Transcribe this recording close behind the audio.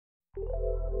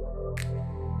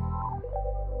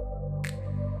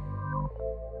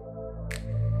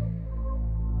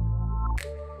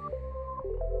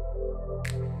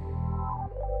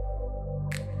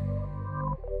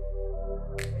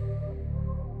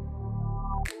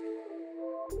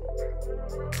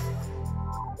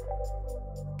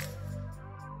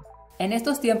En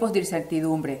estos tiempos de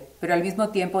incertidumbre, pero al mismo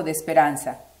tiempo de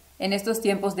esperanza, en estos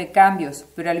tiempos de cambios,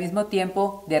 pero al mismo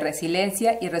tiempo de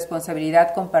resiliencia y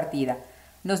responsabilidad compartida,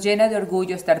 nos llena de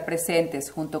orgullo estar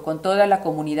presentes junto con toda la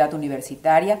comunidad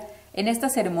universitaria en esta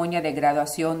ceremonia de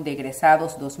graduación de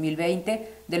egresados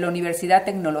 2020 de la Universidad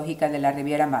Tecnológica de la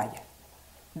Riviera Maya.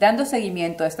 Dando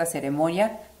seguimiento a esta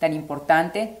ceremonia tan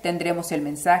importante, tendremos el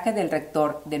mensaje del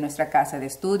rector de nuestra Casa de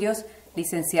Estudios,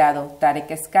 licenciado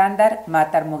Tarek Eskandar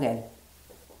Matar Moguel.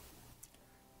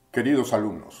 Queridos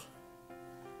alumnos,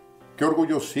 qué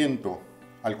orgullo siento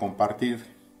al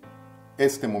compartir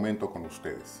este momento con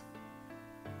ustedes.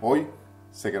 Hoy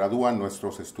se gradúan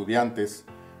nuestros estudiantes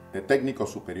de Técnico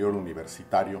Superior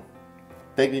Universitario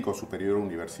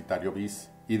BIS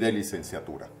y de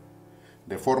licenciatura,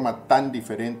 de forma tan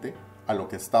diferente a lo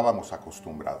que estábamos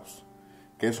acostumbrados,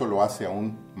 que eso lo hace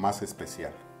aún más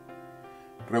especial.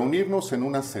 Reunirnos en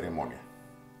una ceremonia,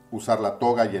 usar la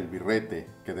toga y el birrete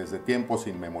que desde tiempos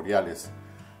inmemoriales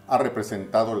ha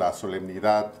representado la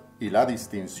solemnidad y la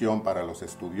distinción para los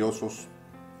estudiosos,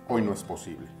 hoy no es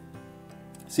posible.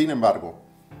 Sin embargo,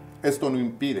 esto no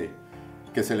impide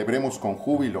que celebremos con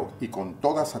júbilo y con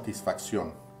toda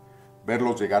satisfacción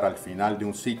verlos llegar al final de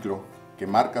un ciclo que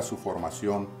marca su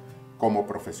formación como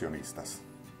profesionistas.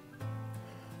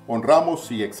 Honramos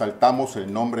y exaltamos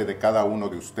el nombre de cada uno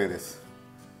de ustedes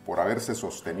por haberse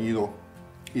sostenido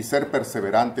y ser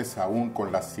perseverantes aún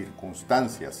con las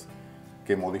circunstancias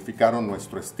que modificaron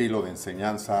nuestro estilo de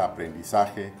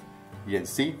enseñanza-aprendizaje y en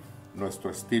sí nuestro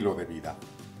estilo de vida.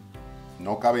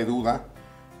 No cabe duda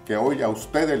que hoy a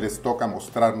ustedes les toca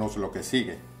mostrarnos lo que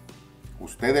sigue.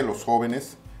 Ustedes, los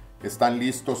jóvenes, están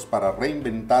listos para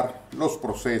reinventar los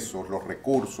procesos, los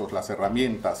recursos, las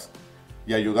herramientas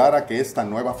y ayudar a que esta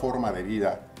nueva forma de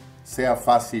vida sea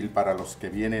fácil para los que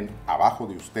vienen abajo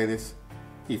de ustedes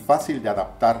y fácil de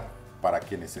adaptar para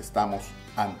quienes estamos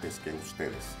antes que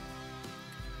ustedes.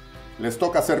 Les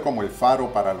toca ser como el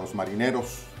faro para los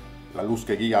marineros, la luz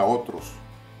que guía a otros,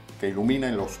 que ilumina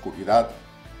en la oscuridad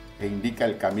e indica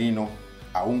el camino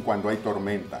aun cuando hay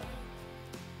tormenta.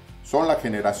 Son la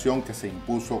generación que se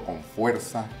impuso con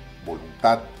fuerza,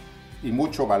 voluntad y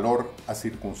mucho valor a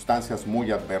circunstancias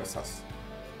muy adversas.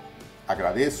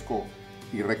 Agradezco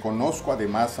y reconozco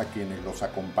además a quienes los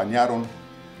acompañaron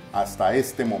hasta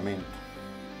este momento,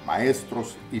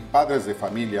 maestros y padres de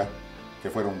familia que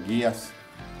fueron guías,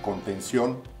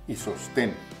 contención y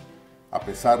sostén, a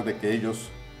pesar de que ellos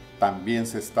también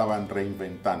se estaban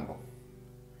reinventando.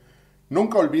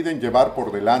 Nunca olviden llevar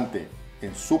por delante,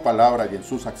 en su palabra y en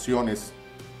sus acciones,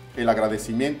 el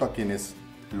agradecimiento a quienes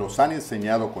los han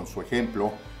enseñado con su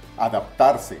ejemplo a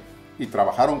adaptarse y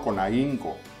trabajaron con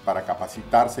ahínco para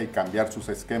capacitarse y cambiar sus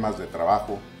esquemas de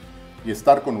trabajo y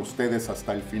estar con ustedes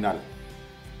hasta el final.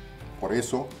 Por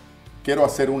eso, quiero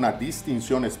hacer una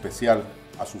distinción especial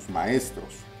a sus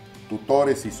maestros,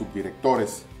 tutores y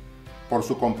subdirectores por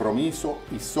su compromiso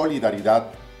y solidaridad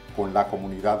con la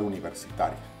comunidad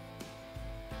universitaria.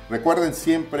 Recuerden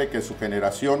siempre que su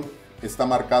generación está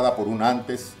marcada por un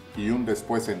antes y un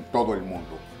después en todo el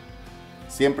mundo.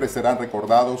 Siempre serán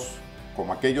recordados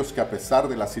como aquellos que a pesar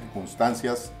de las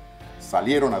circunstancias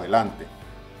salieron adelante,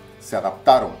 se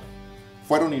adaptaron,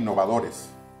 fueron innovadores,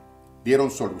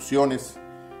 dieron soluciones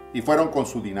y fueron con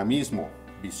su dinamismo,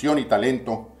 visión y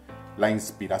talento la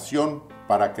inspiración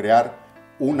para crear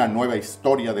una nueva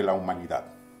historia de la humanidad.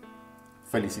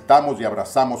 Felicitamos y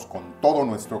abrazamos con todo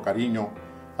nuestro cariño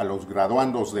a los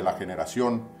graduandos de la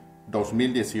generación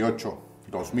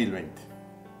 2018-2020.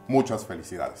 Muchas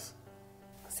felicidades.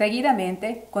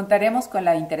 Seguidamente, contaremos con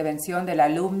la intervención de la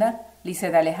alumna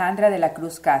Liceda Alejandra de la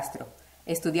Cruz Castro,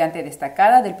 estudiante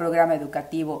destacada del programa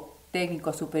educativo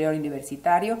Técnico Superior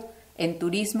Universitario en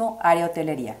Turismo, Área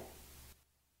Hotelería.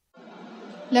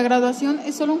 La graduación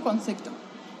es solo un concepto.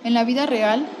 En la vida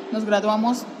real nos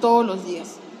graduamos todos los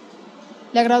días.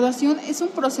 La graduación es un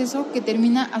proceso que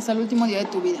termina hasta el último día de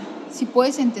tu vida. Si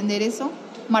puedes entender eso,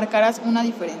 marcarás una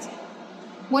diferencia.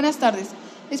 Buenas tardes.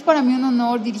 Es para mí un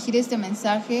honor dirigir este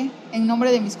mensaje en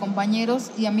nombre de mis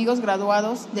compañeros y amigos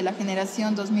graduados de la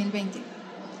Generación 2020.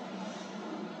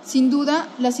 Sin duda,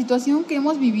 la situación que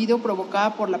hemos vivido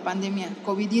provocada por la pandemia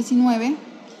COVID-19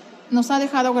 nos ha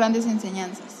dejado grandes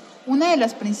enseñanzas. Una de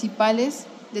las principales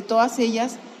de todas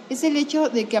ellas es el hecho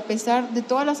de que a pesar de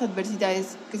todas las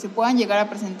adversidades que se puedan llegar a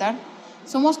presentar,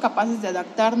 somos capaces de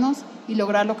adaptarnos y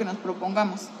lograr lo que nos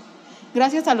propongamos.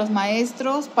 Gracias a los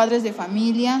maestros, padres de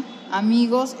familia,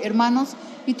 amigos, hermanos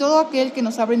y todo aquel que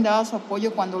nos ha brindado su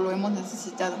apoyo cuando lo hemos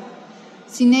necesitado.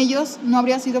 Sin ellos no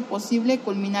habría sido posible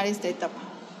culminar esta etapa.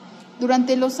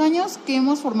 Durante los años que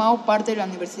hemos formado parte de la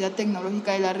Universidad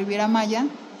Tecnológica de la Riviera Maya,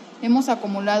 hemos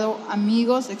acumulado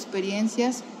amigos,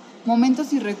 experiencias,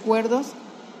 momentos y recuerdos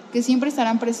que siempre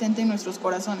estarán presentes en nuestros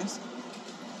corazones.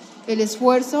 El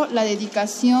esfuerzo, la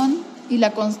dedicación y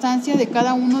la constancia de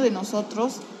cada uno de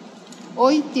nosotros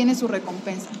hoy tiene su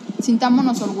recompensa.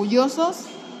 Sintámonos orgullosos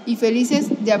y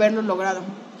felices de haberlo logrado.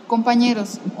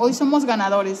 Compañeros, hoy somos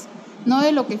ganadores, no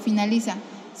de lo que finaliza,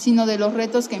 sino de los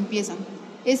retos que empiezan.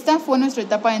 Esta fue nuestra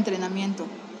etapa de entrenamiento.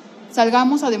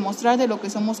 Salgamos a demostrar de lo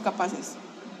que somos capaces.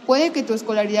 Puede que tu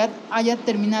escolaridad haya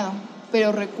terminado,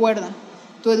 pero recuerda,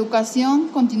 tu educación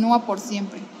continúa por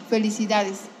siempre.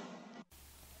 Felicidades.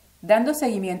 Dando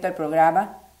seguimiento al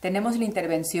programa, tenemos la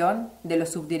intervención de los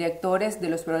subdirectores de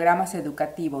los programas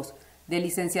educativos de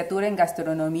licenciatura en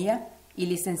gastronomía y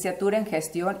licenciatura en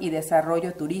gestión y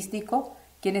desarrollo turístico,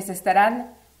 quienes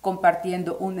estarán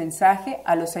compartiendo un mensaje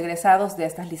a los egresados de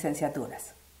estas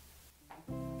licenciaturas.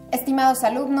 Estimados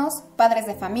alumnos, padres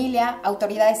de familia,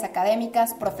 autoridades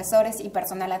académicas, profesores y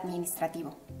personal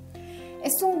administrativo.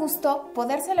 Es un gusto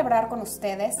poder celebrar con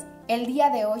ustedes el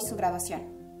día de hoy su graduación,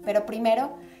 pero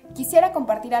primero quisiera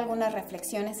compartir algunas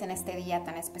reflexiones en este día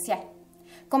tan especial.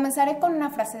 Comenzaré con una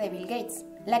frase de Bill Gates.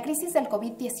 La crisis del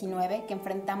COVID-19 que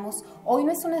enfrentamos hoy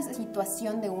no es una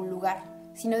situación de un lugar,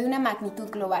 sino de una magnitud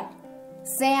global.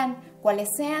 Sean cuales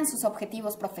sean sus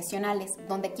objetivos profesionales,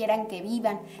 donde quieran que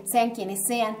vivan, sean quienes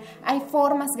sean, hay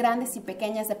formas grandes y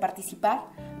pequeñas de participar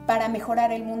para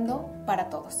mejorar el mundo para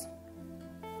todos.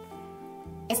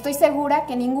 Estoy segura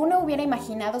que ninguno hubiera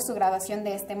imaginado su graduación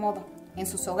de este modo, en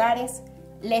sus hogares,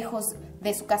 lejos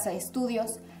de su casa de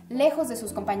estudios, lejos de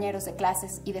sus compañeros de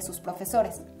clases y de sus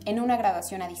profesores, en una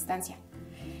graduación a distancia.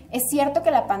 Es cierto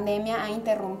que la pandemia ha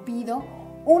interrumpido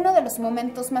uno de los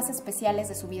momentos más especiales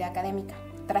de su vida académica,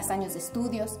 tras años de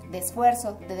estudios, de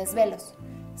esfuerzo, de desvelos.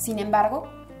 Sin embargo,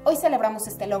 hoy celebramos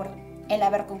este logro, el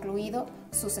haber concluido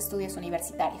sus estudios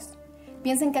universitarios.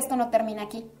 Piensen que esto no termina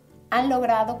aquí. Han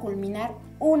logrado culminar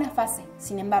una fase.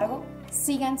 Sin embargo,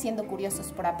 sigan siendo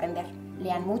curiosos por aprender.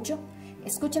 Lean mucho,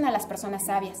 escuchen a las personas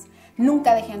sabias.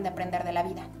 Nunca dejen de aprender de la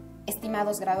vida.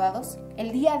 Estimados graduados,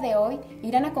 el día de hoy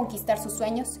irán a conquistar sus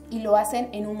sueños y lo hacen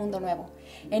en un mundo nuevo,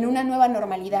 en una nueva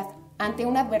normalidad, ante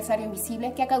un adversario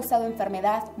invisible que ha causado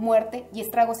enfermedad, muerte y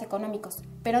estragos económicos.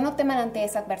 Pero no teman ante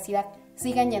esa adversidad,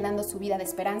 sigan llenando su vida de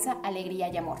esperanza, alegría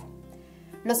y amor.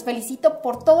 Los felicito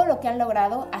por todo lo que han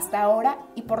logrado hasta ahora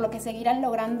y por lo que seguirán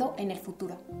logrando en el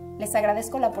futuro. Les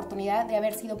agradezco la oportunidad de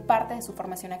haber sido parte de su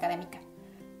formación académica.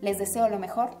 Les deseo lo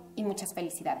mejor y muchas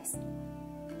felicidades.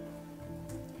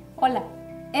 Hola,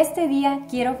 este día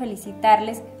quiero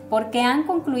felicitarles porque han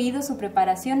concluido su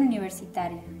preparación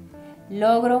universitaria.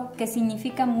 Logro que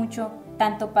significa mucho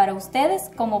tanto para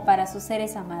ustedes como para sus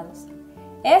seres amados.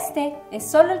 Este es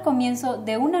solo el comienzo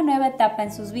de una nueva etapa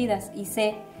en sus vidas y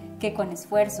sé que con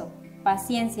esfuerzo,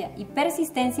 paciencia y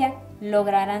persistencia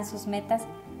lograrán sus metas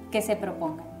que se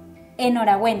propongan.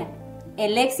 Enhorabuena,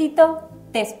 el éxito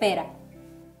te espera.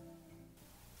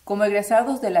 Como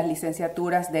egresados de las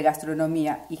licenciaturas de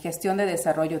Gastronomía y Gestión de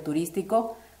Desarrollo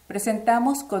Turístico,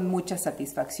 presentamos con mucha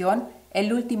satisfacción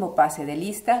el último pase de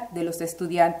lista de los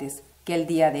estudiantes que el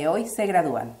día de hoy se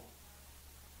gradúan.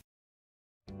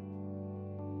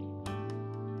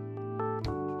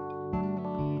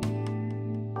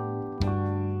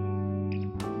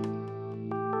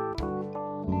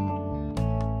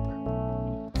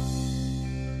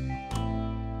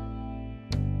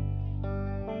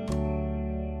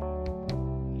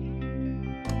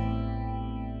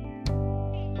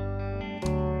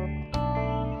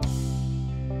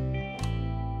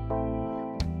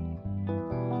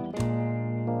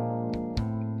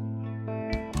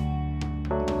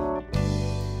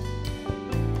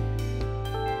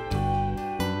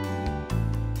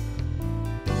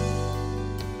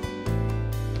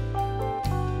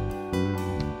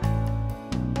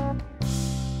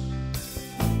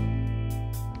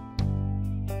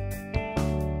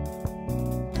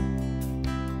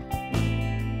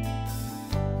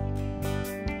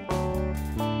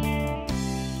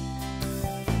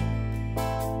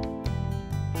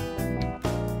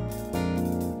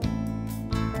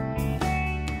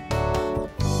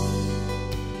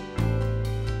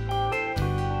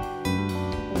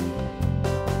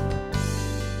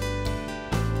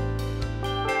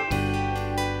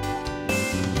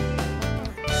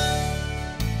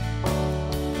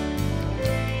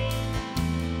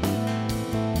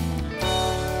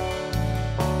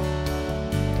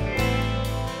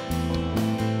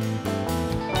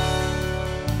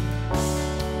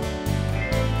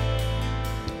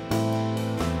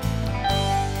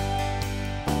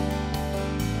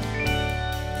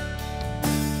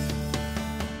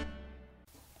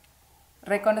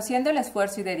 Reconociendo el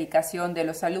esfuerzo y dedicación de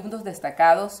los alumnos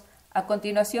destacados, a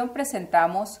continuación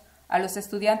presentamos a los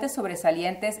estudiantes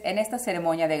sobresalientes en esta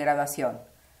ceremonia de graduación.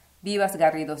 Vivas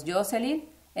Garridos Jocelyn,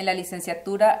 en la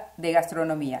licenciatura de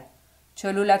Gastronomía.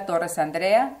 Cholula Torres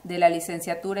Andrea, de la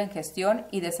licenciatura en Gestión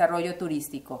y Desarrollo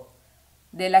Turístico.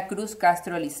 De la Cruz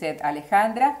Castro Lisset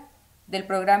Alejandra, del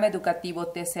programa educativo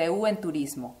TCU en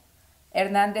Turismo.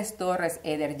 Hernández Torres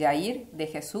Eder Yair, de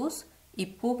Jesús, y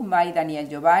Pug May Daniel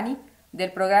Giovanni,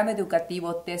 del programa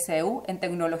educativo TCU en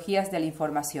Tecnologías de la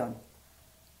Información.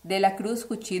 De la Cruz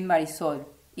Juchín Marisol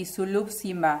y Zulub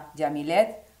Sima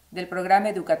Yamilet, del programa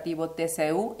educativo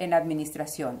TCU en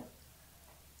Administración.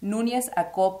 Núñez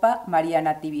Acopa María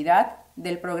Natividad,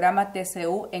 del programa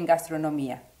TCU en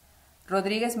Gastronomía.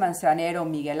 Rodríguez Manzanero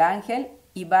Miguel Ángel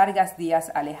y Vargas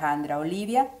Díaz Alejandra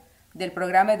Olivia, del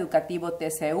programa educativo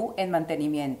TCU en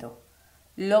Mantenimiento.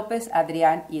 López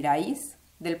Adrián Iraíz,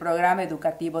 del programa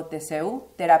educativo TCU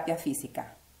Terapia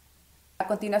Física. A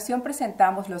continuación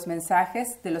presentamos los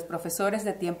mensajes de los profesores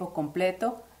de tiempo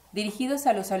completo dirigidos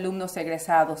a los alumnos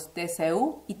egresados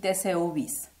TCU y TCU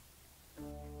BIS.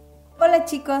 Hola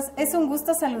chicos, es un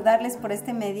gusto saludarles por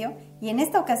este medio y en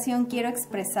esta ocasión quiero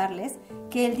expresarles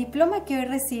que el diploma que hoy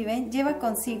reciben lleva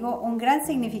consigo un gran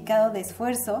significado de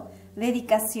esfuerzo,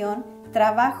 dedicación,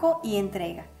 trabajo y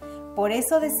entrega. Por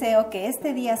eso deseo que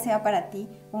este día sea para ti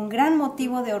un gran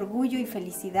motivo de orgullo y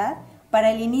felicidad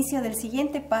para el inicio del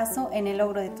siguiente paso en el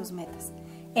logro de tus metas.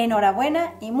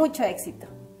 Enhorabuena y mucho éxito.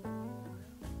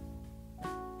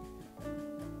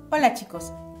 Hola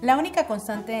chicos, la única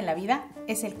constante en la vida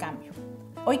es el cambio.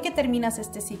 Hoy que terminas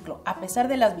este ciclo, a pesar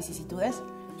de las vicisitudes,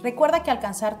 recuerda que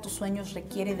alcanzar tus sueños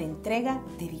requiere de entrega,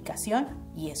 dedicación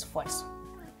y esfuerzo.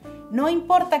 No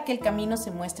importa que el camino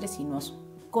se muestre sinuoso,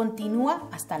 continúa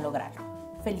hasta lograrlo.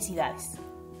 ¡Felicidades!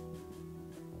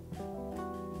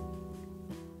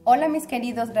 Hola mis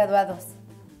queridos graduados.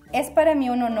 Es para mí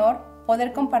un honor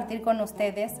poder compartir con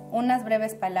ustedes unas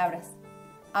breves palabras,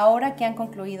 ahora que han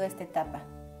concluido esta etapa.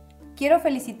 Quiero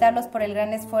felicitarlos por el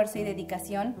gran esfuerzo y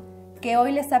dedicación que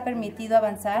hoy les ha permitido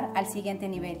avanzar al siguiente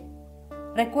nivel.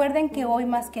 Recuerden que hoy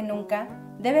más que nunca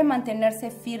deben mantenerse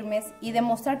firmes y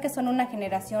demostrar que son una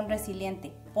generación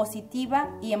resiliente, positiva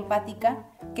y empática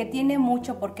que tiene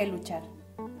mucho por qué luchar.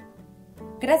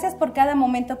 Gracias por cada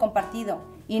momento compartido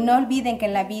y no olviden que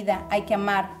en la vida hay que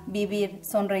amar, vivir,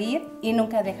 sonreír y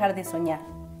nunca dejar de soñar.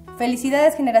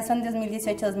 Felicidades Generación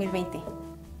 2018-2020.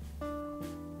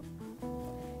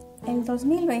 El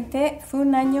 2020 fue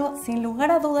un año sin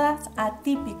lugar a dudas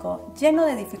atípico, lleno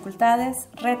de dificultades,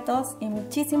 retos y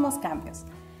muchísimos cambios.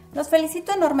 Los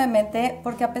felicito enormemente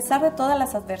porque a pesar de todas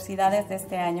las adversidades de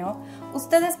este año,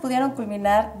 ustedes pudieron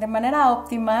culminar de manera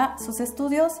óptima sus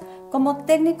estudios como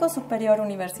técnico superior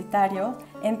universitario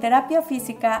en terapia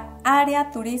física,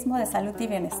 área turismo de salud y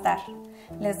bienestar.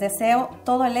 Les deseo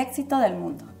todo el éxito del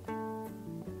mundo.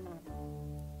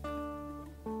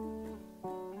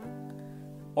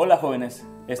 Hola jóvenes,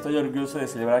 estoy orgulloso de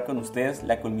celebrar con ustedes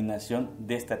la culminación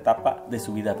de esta etapa de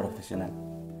su vida profesional.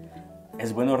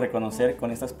 Es bueno reconocer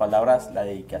con estas palabras la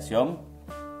dedicación,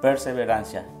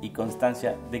 perseverancia y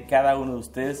constancia de cada uno de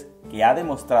ustedes que ha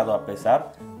demostrado a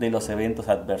pesar de los eventos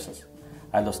adversos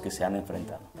a los que se han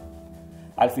enfrentado.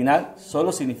 Al final,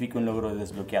 solo significa un logro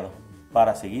desbloqueado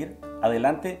para seguir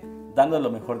adelante dando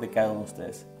lo mejor de cada uno de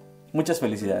ustedes. Muchas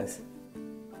felicidades.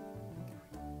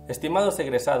 Estimados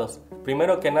egresados,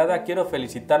 primero que nada quiero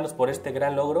felicitarlos por este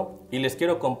gran logro y les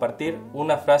quiero compartir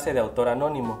una frase de autor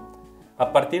anónimo.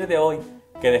 A partir de hoy,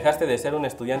 que dejaste de ser un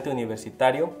estudiante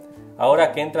universitario,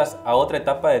 ahora que entras a otra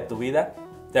etapa de tu vida,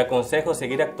 te aconsejo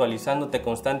seguir actualizándote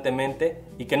constantemente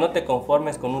y que no te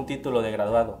conformes con un título de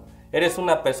graduado. Eres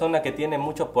una persona que tiene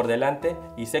mucho por delante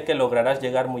y sé que lograrás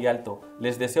llegar muy alto.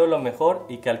 Les deseo lo mejor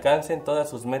y que alcancen todas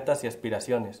sus metas y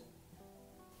aspiraciones.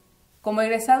 Como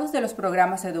egresados de los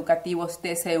programas educativos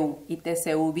TCU y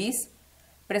TCU BIS,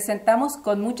 presentamos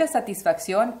con mucha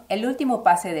satisfacción el último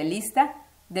pase de lista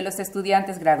de los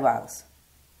estudiantes graduados.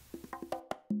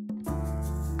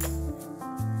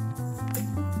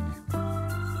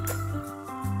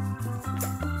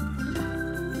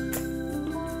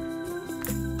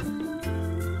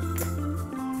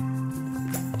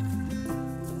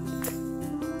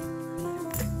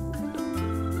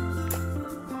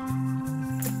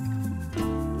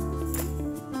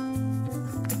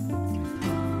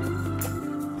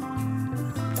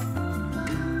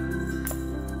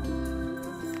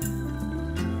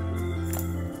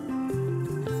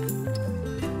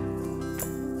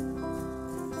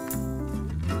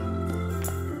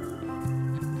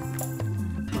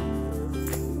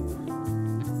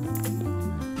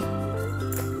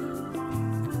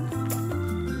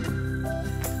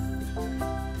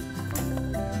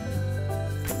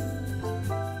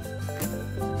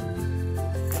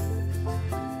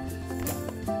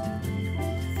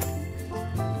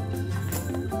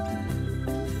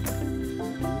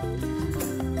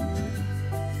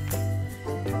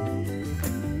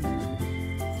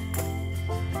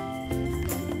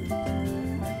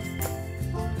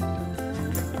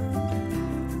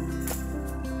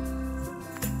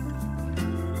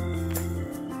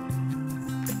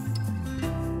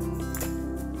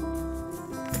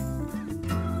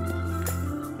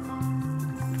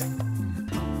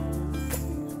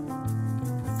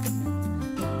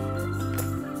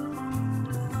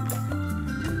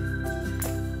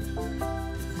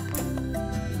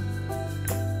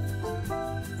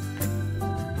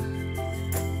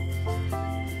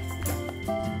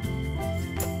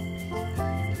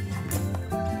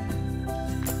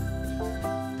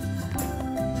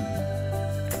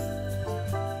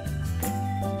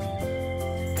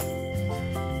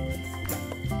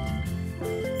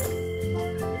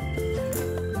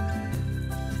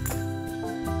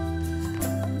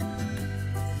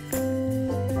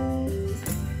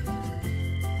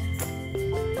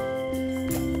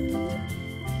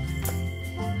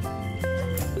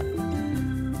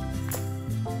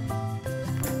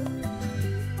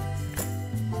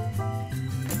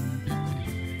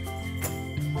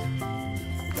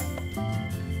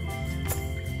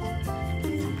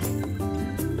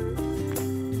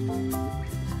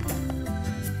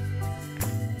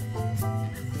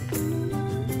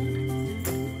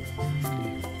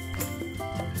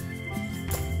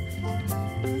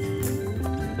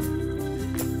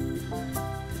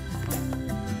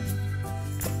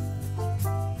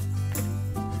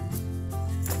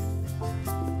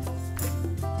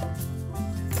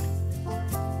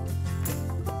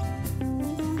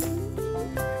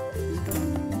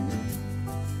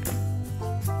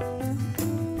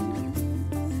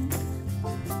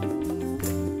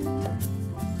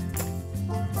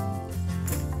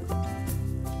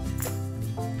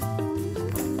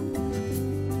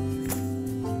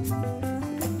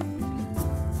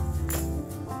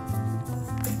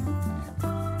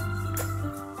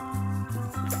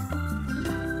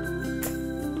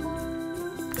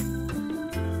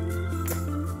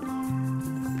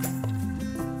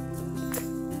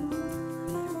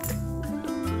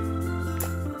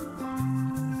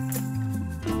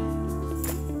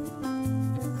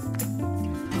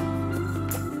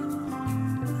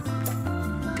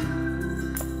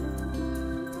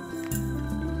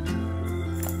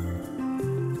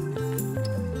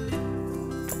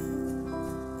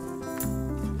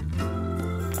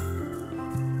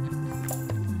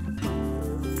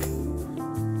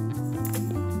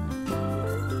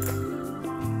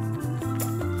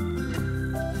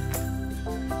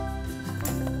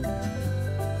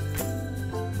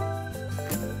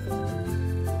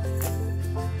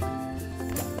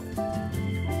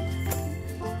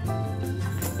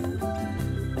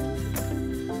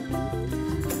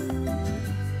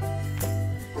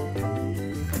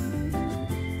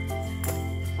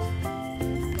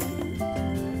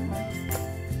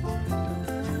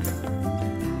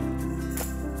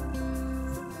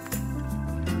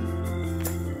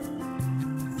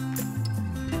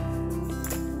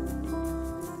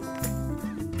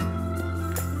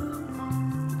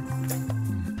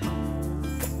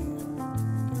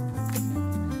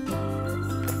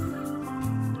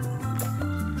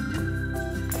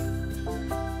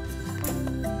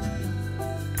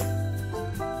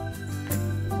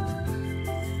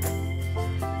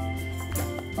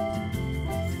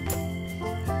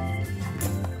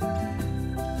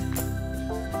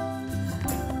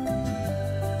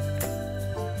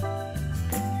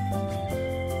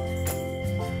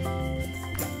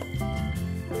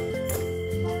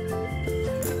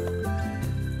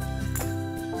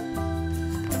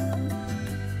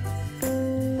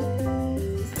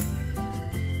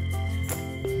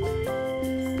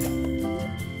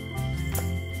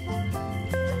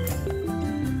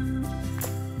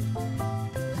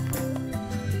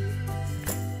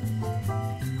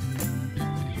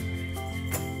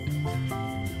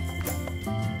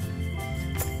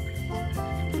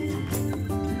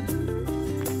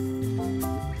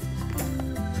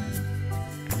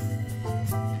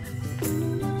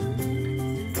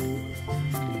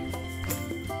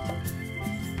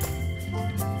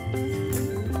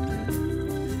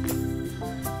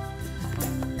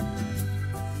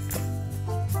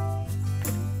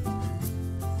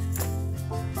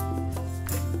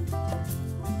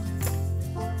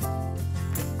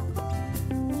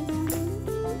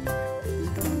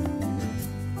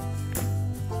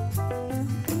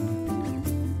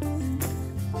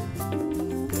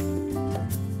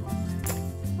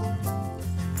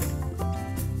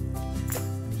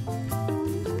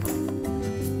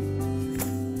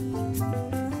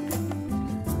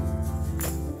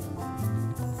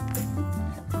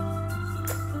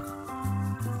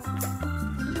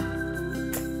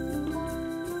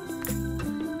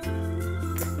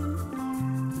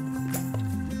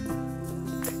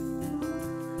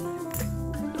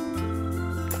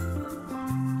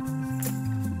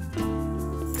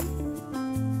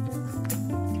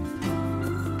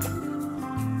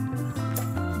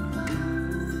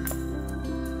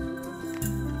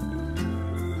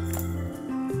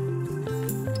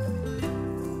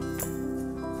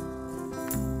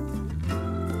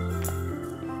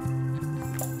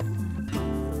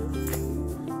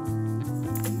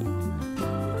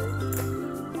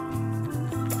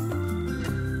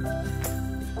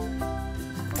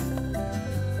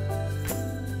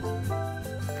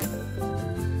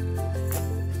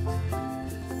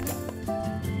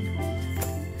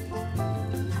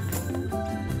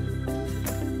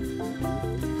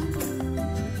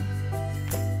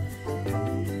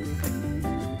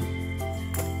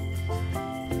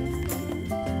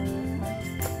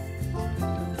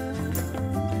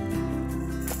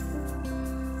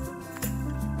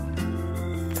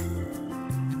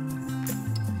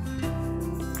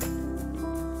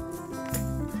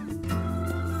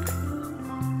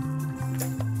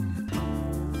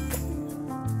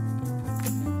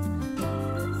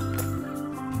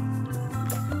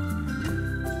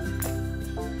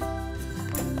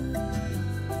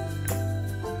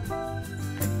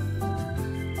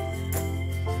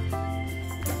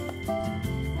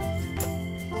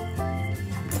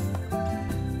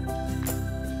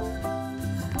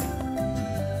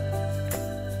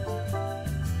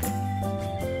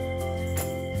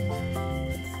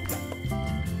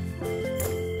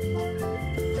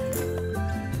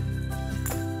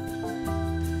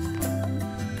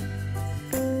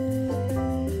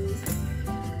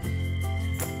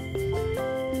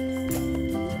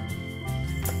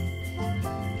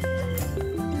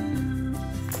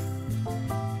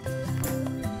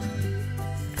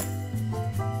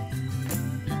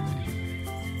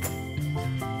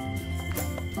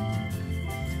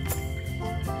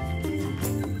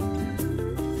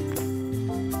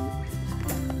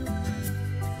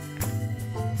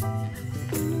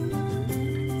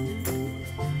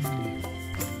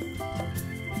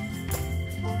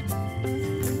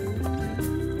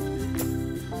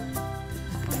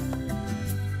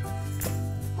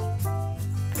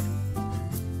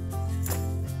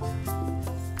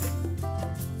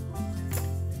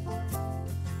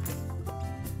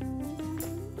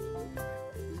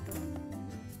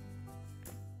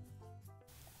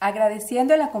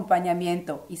 Agradeciendo el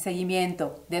acompañamiento y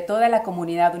seguimiento de toda la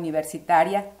comunidad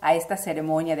universitaria a esta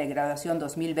ceremonia de Graduación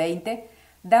 2020,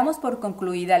 damos por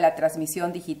concluida la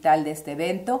transmisión digital de este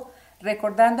evento,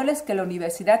 recordándoles que la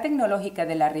Universidad Tecnológica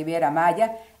de la Riviera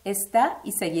Maya está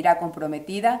y seguirá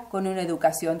comprometida con una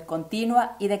educación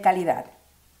continua y de calidad.